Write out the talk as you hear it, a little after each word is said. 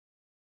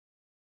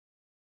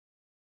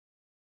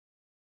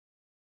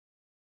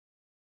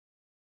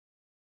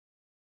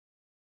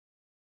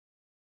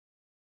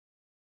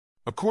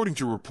According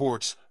to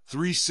reports,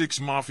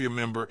 3-6 Mafia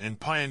member and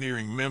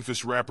pioneering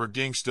Memphis rapper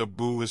Gangsta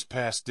Boo has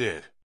passed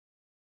dead.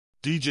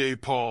 DJ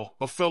Paul,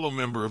 a fellow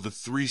member of the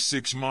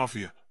 3-6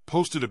 Mafia,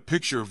 posted a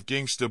picture of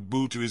Gangsta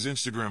Boo to his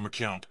Instagram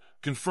account,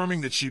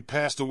 confirming that she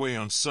passed away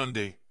on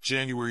Sunday,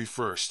 January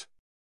 1st.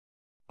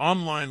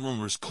 Online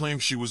rumors claim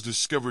she was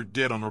discovered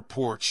dead on her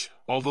porch,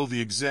 although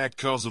the exact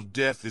cause of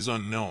death is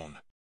unknown.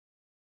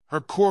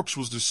 Her corpse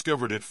was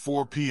discovered at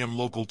 4 p.m.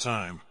 local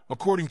time,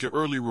 according to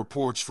early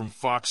reports from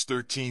Fox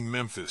 13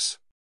 Memphis.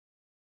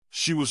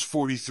 She was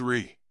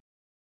 43.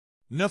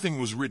 Nothing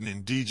was written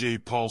in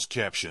DJ Paul's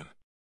caption.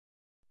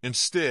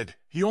 Instead,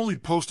 he only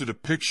posted a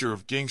picture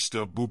of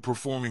Gangsta Boo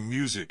performing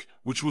music,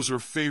 which was her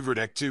favorite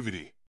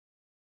activity.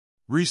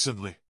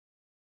 Recently,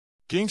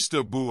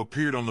 Gangsta Boo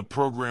appeared on the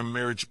program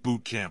Marriage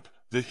Boot Camp,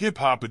 the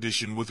hip-hop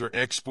edition, with her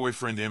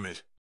ex-boyfriend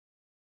Emmett.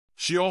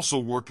 She also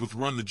worked with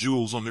Run the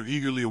Jewels on their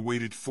eagerly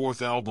awaited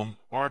fourth album,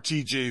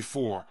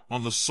 RTJ4,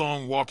 on the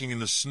song Walking in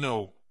the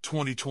Snow,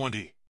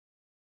 2020.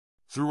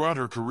 Throughout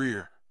her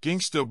career,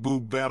 Gangsta Boo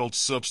battled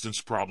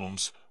substance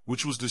problems,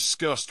 which was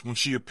discussed when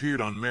she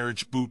appeared on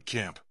Marriage Boot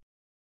Camp.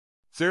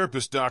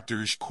 Therapist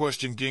doctors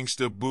questioned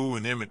Gangsta Boo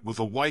and Emmett with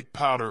a white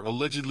powder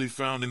allegedly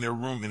found in their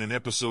room in an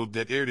episode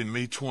that aired in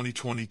May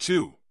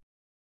 2022.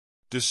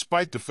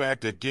 Despite the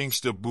fact that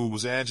Gangsta Boo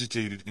was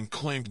agitated and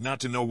claimed not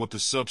to know what the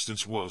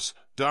substance was,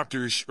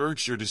 doctors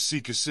urged her to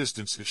seek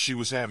assistance if she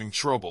was having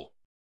trouble.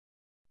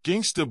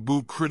 Gangsta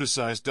Boo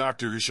criticized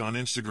Dr. Ish on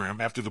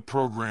Instagram after the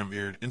program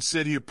aired and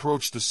said he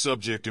approached the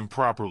subject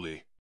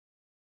improperly.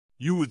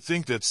 You would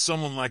think that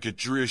someone like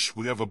Drish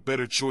would have a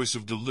better choice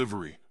of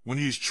delivery when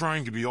he is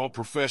trying to be all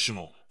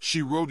professional,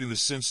 she wrote in the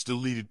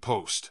since-deleted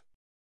post.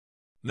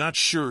 Not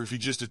sure if he's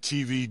just a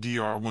TV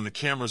DR when the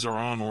cameras are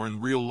on or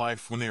in real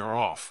life when they are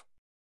off.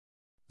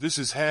 This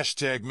is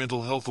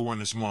 #Mental Health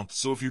Awareness Month,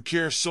 so if you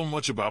care so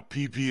much about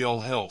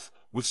PPL health,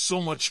 with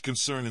so much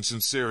concern and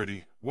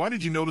sincerity, why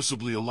did you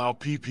noticeably allow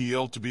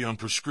PPL to be on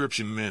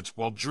prescription meds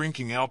while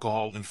drinking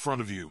alcohol in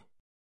front of you?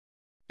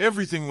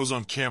 Everything was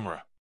on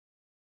camera.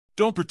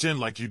 Don't pretend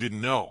like you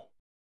didn't know.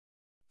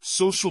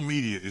 Social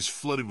media is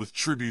flooded with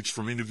tributes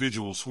from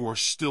individuals who are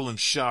still in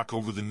shock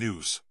over the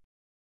news.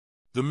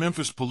 The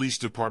Memphis Police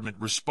Department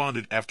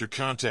responded after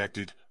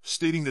contacted,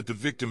 stating that the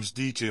victim's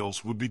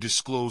details would be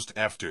disclosed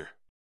after.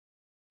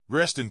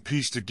 Rest in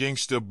peace to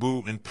Gangsta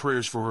Boo and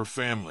prayers for her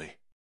family.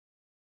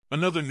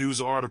 Another news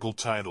article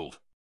titled,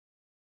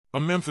 "A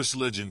Memphis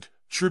Legend,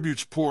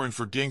 Tributes Pouring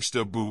for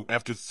Gangsta Boo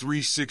After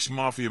 3-6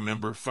 Mafia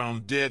Member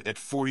Found Dead at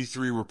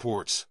 43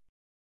 Reports."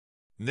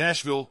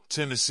 Nashville,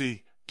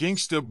 Tennessee,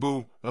 Gangsta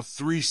Boo, a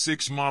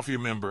 3-6 Mafia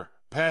member,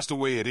 passed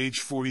away at age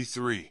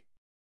 43.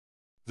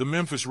 The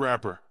Memphis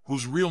rapper,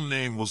 whose real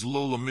name was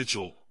Lola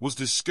Mitchell, was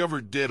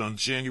discovered dead on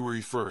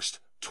January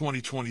 1,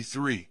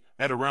 2023,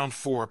 at around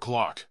 4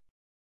 o'clock.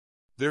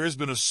 There has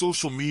been a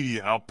social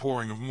media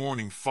outpouring of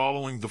mourning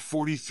following the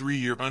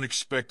 43-year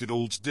unexpected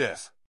old's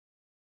death.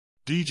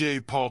 DJ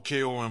Paul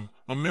KOM,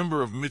 a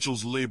member of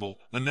Mitchell's label,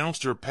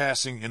 announced her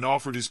passing and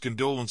offered his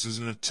condolences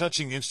in a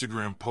touching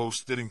Instagram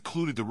post that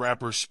included the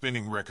rapper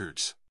spinning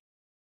records.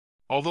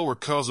 Although her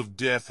cause of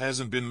death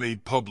hasn't been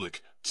made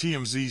public,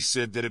 TMZ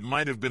said that it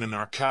might have been a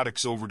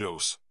narcotics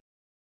overdose.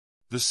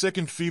 The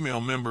second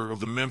female member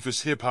of the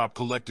Memphis hip-hop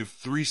collective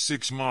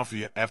 3-6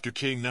 Mafia after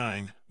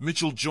K9,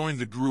 Mitchell joined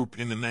the group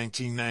in the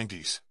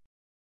 1990s.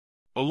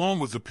 Along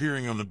with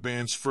appearing on the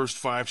band's first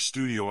 5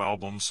 studio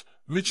albums,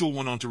 Mitchell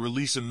went on to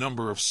release a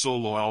number of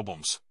solo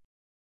albums.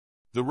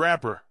 The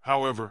rapper,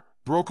 however,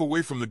 broke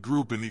away from the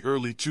group in the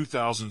early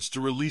 2000s to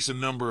release a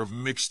number of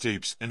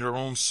mixtapes and her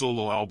own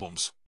solo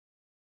albums.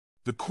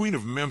 The Queen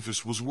of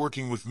Memphis was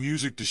working with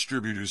music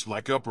distributors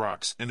like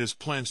Uproxx and has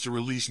plans to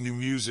release new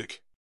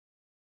music.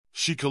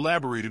 She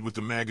collaborated with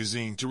the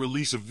magazine to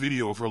release a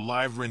video of her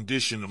live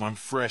rendition of I'm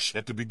Fresh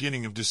at the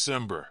beginning of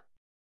December.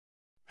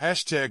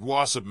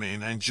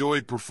 #WhatsAppMain, I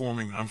enjoyed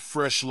performing I'm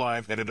Fresh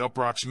live at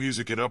Uproxx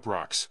Music at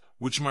Uproxx,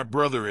 which my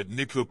brother at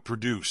Nick Hook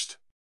produced.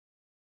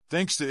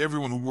 Thanks to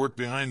everyone who worked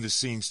behind the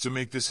scenes to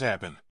make this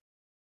happen.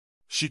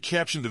 She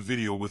captioned the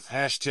video with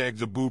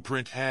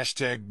 #TheBooPrint,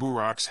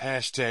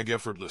 #Boorax,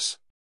 #Effortless.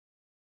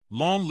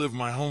 Long live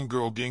my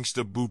homegirl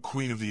Gangsta Boo,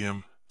 Queen of the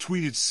M,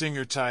 tweeted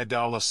singer Ty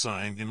Dolla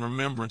 $ign in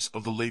remembrance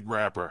of the late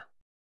rapper.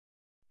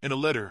 In a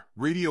letter,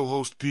 radio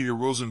host Peter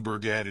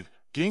Rosenberg added,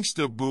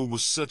 Gangsta Boo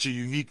was such a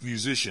unique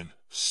musician,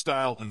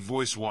 style and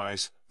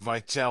voice-wise,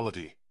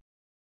 vitality.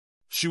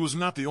 She was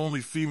not the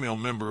only female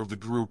member of the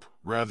group,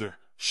 rather,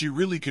 she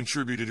really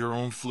contributed her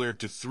own flair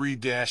to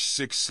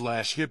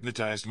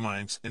 3-6/Hypnotized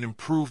Minds and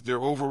improved their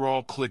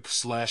overall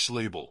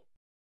click/label.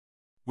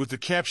 With the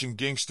caption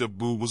Gangsta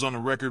Boo was on a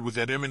record with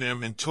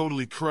Eminem and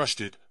totally crushed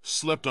it,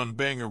 slept on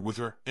banger with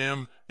her,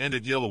 and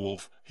at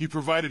Yelawolf, he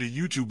provided a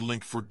YouTube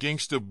link for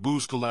Gangsta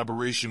Boo's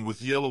collaboration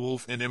with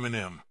Yelawolf and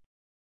Eminem.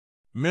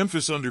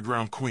 Memphis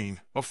Underground Queen,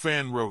 a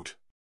fan wrote,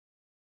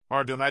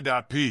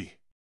 R.I.P.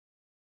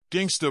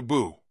 Gangsta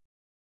Boo.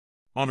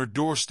 On her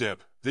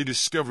doorstep, they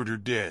discovered her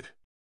dead.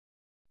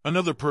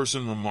 Another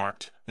person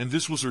remarked, and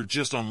this was her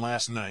just on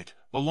last night,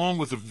 along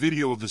with a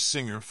video of the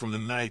singer from the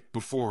night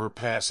before her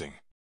passing.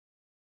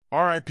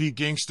 R.I.P.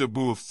 Gangsta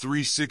Boo of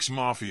 3-6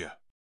 Mafia.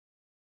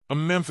 A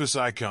Memphis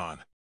icon.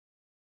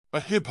 A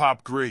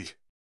hip-hop great.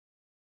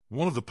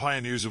 One of the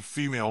pioneers of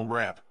female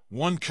rap,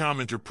 one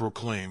commenter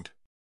proclaimed.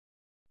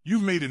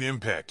 "You've made an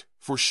impact,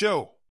 for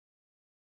show."